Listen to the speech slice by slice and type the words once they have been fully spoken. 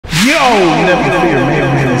never fear,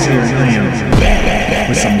 man is here and I am back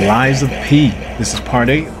with some Lies of P. This is part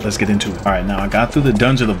 8. Let's get into it. Alright, now I got through the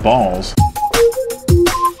Dungeon of Balls.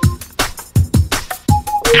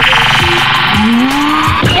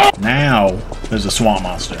 Now there's a swamp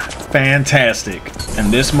monster. Fantastic.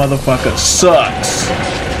 And this motherfucker sucks.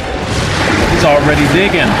 He's already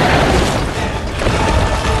digging.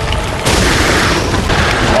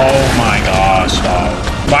 Oh my gosh, dog.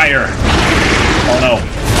 Fire. Oh no.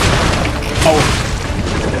 Oh.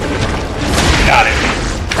 Got it.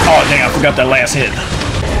 Oh dang, I forgot that last hit.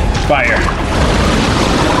 Fire.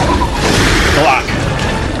 Block.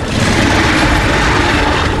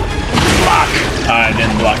 Block. I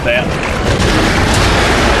didn't block that.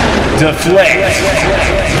 Deflect.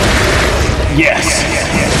 Yes.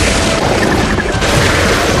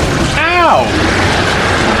 Ow.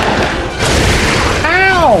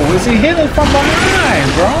 Ow. Is he hitting from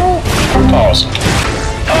behind, bro? Pause.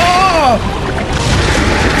 Oh!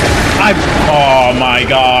 Oh my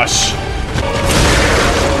gosh.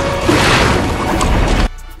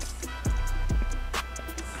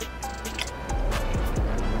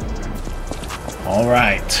 All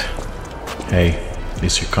right. Hey,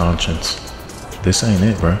 it's your conscience. This ain't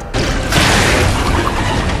it, bro.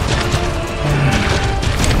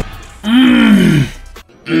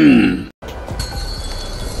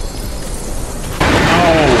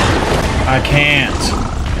 I can't.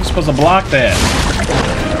 I'm supposed to block that.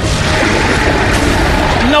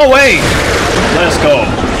 No way! Let's go.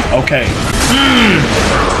 Okay.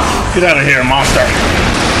 Get out of here, monster.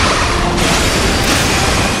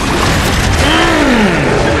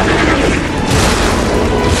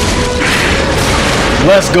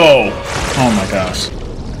 Let's go. Oh my gosh.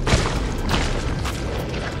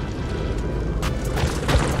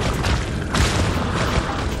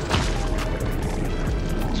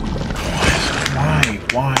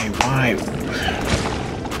 Why?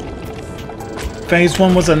 Phase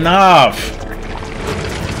 1 was enough.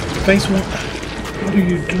 Phase 1. What are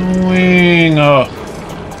you doing?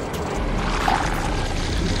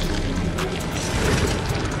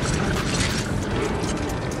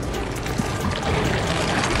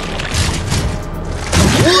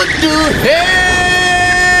 What the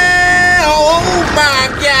hell? Oh my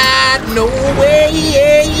God! No way!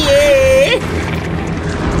 Yeah.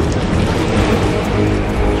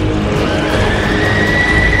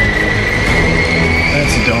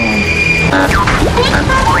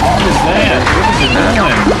 What is that? What is it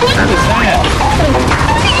doing? What is that?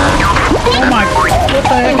 Oh my, what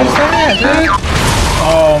the heck is that, dude?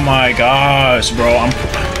 Oh my gosh, bro.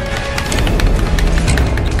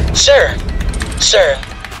 Sir,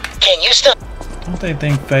 can you stop? Don't they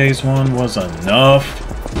think phase 1 was enough?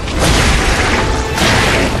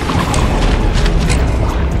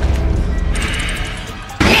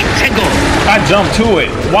 I jumped to it.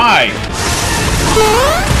 Why?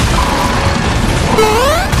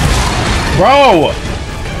 Bro!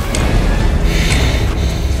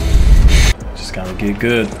 Just gotta get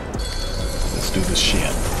good. Let's do this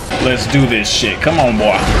shit. Let's do this shit. Come on,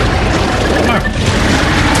 boy. Come on.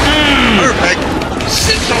 Perfect.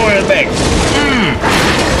 Sit your ass back.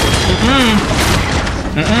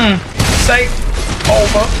 Safe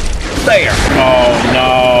over there. Oh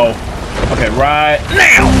no. Okay, right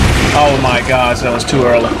now. Oh my gosh, that was too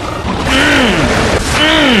early.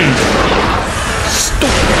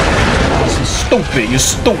 Stupid, you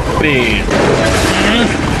stupid.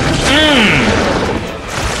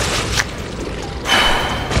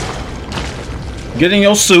 Get in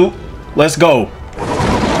your suit. Let's go.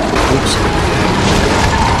 Oops.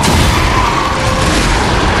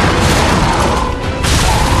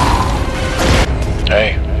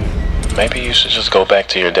 Hey, maybe you should just go back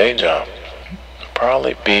to your day job.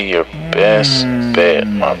 Probably be your best bet,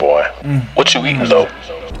 my boy. What you eating though?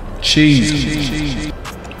 Cheese.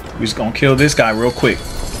 We just gonna kill this guy real quick.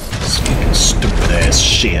 This fucking stupid ass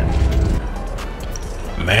shit.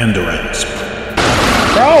 Mandarins.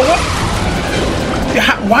 Bro, what?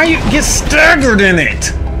 Why you get staggered in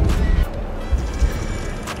it?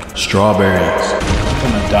 Strawberries.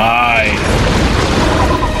 I'm gonna die.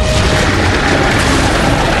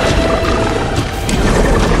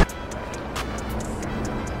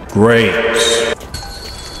 Grapes.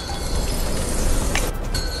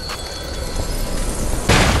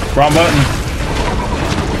 Wrong button.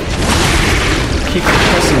 Keep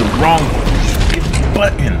pressing the wrong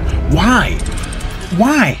button. Why?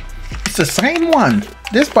 Why? It's the same one.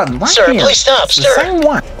 This button right Sir, here. please stop, it's sir. The same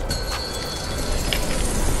one.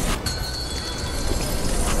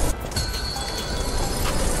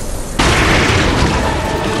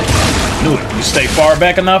 Knew it. You stay far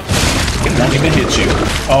back enough. It won't even hit you.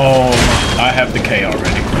 Oh, I have the K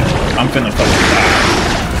already. I'm finna fucking die.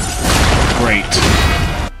 Great.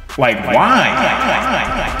 Like, why?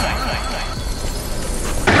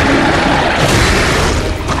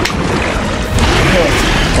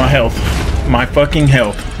 My health. My fucking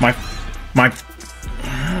health. My...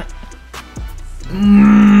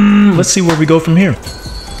 Let's see where we go from here.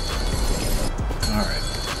 Alright.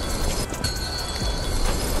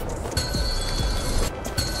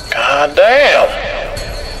 God damn.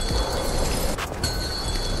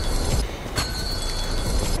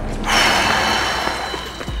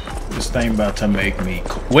 This thing about to make me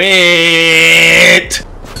quit.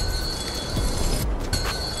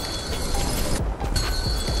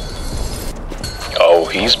 Oh,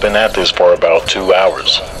 he's been at this for about 2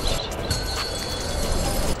 hours.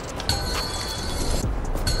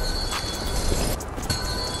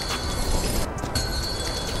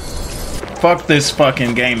 Fuck this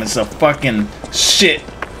fucking game. It's a fucking shit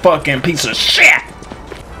fucking piece of shit.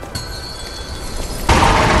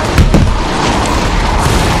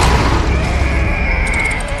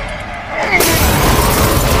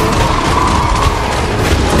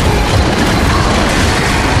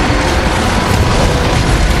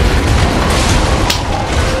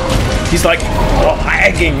 He's like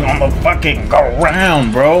lagging on the fucking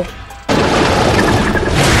ground, bro.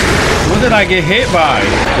 What did I get hit by?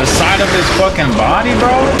 The side of his fucking body,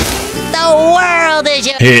 bro? The world is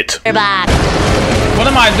your Hit. body. What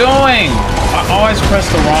am I doing? I always press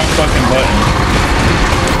the wrong fucking button.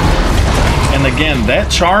 And again,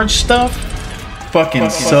 that charge stuff fucking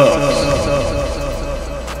sucks.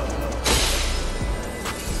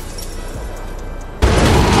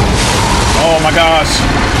 Oh my gosh.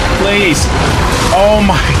 Please. Oh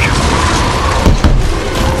my god.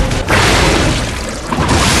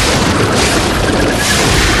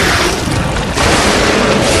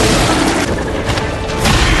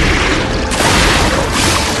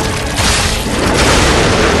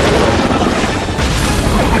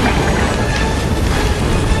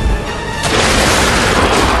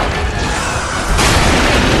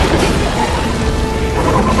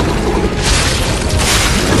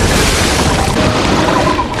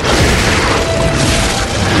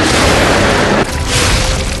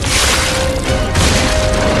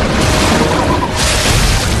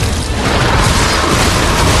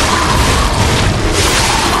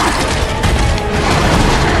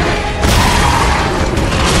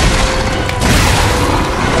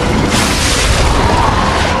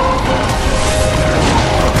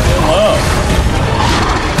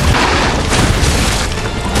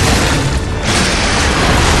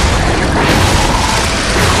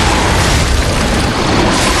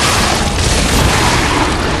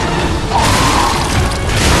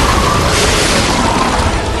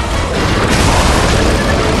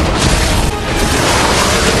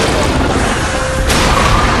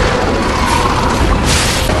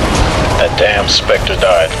 Damn Spectre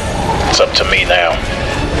died. It's up to me now.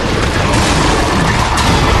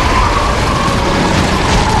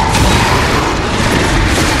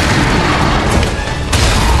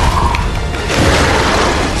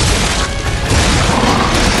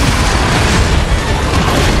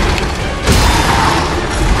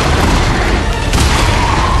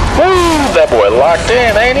 Woo! That boy locked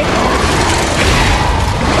in, ain't he?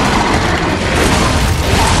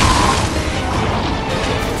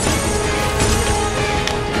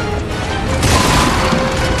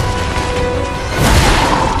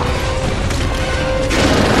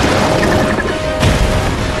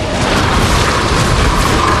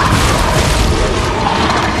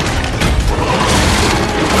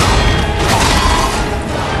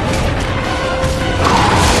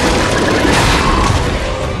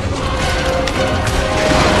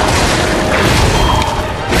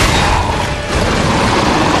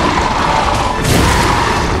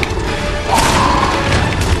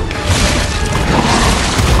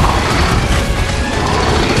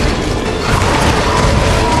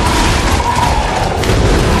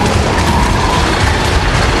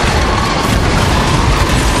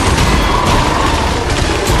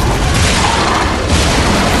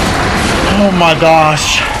 Oh my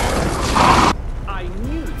gosh.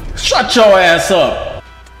 Shut your ass up.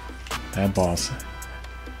 That boss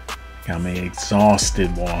got me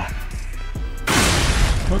exhausted, boy.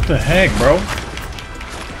 What the heck, bro?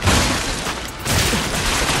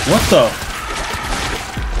 What the?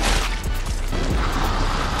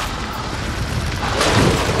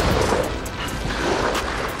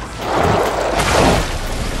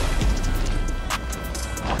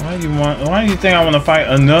 Why do you think I want to fight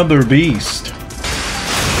another beast?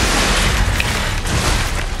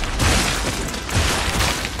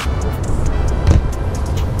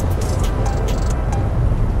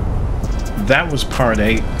 that was part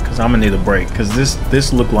 8, because I'm gonna need a break, because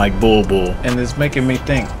this looked like bull, and it's making me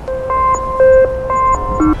think,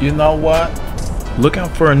 you know what? Look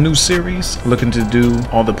out for a new series, looking to do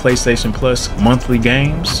all the PlayStation Plus monthly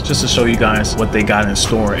games, just to show you guys what they got in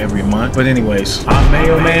store every month. But anyways, I'm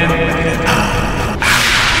Mayo Man.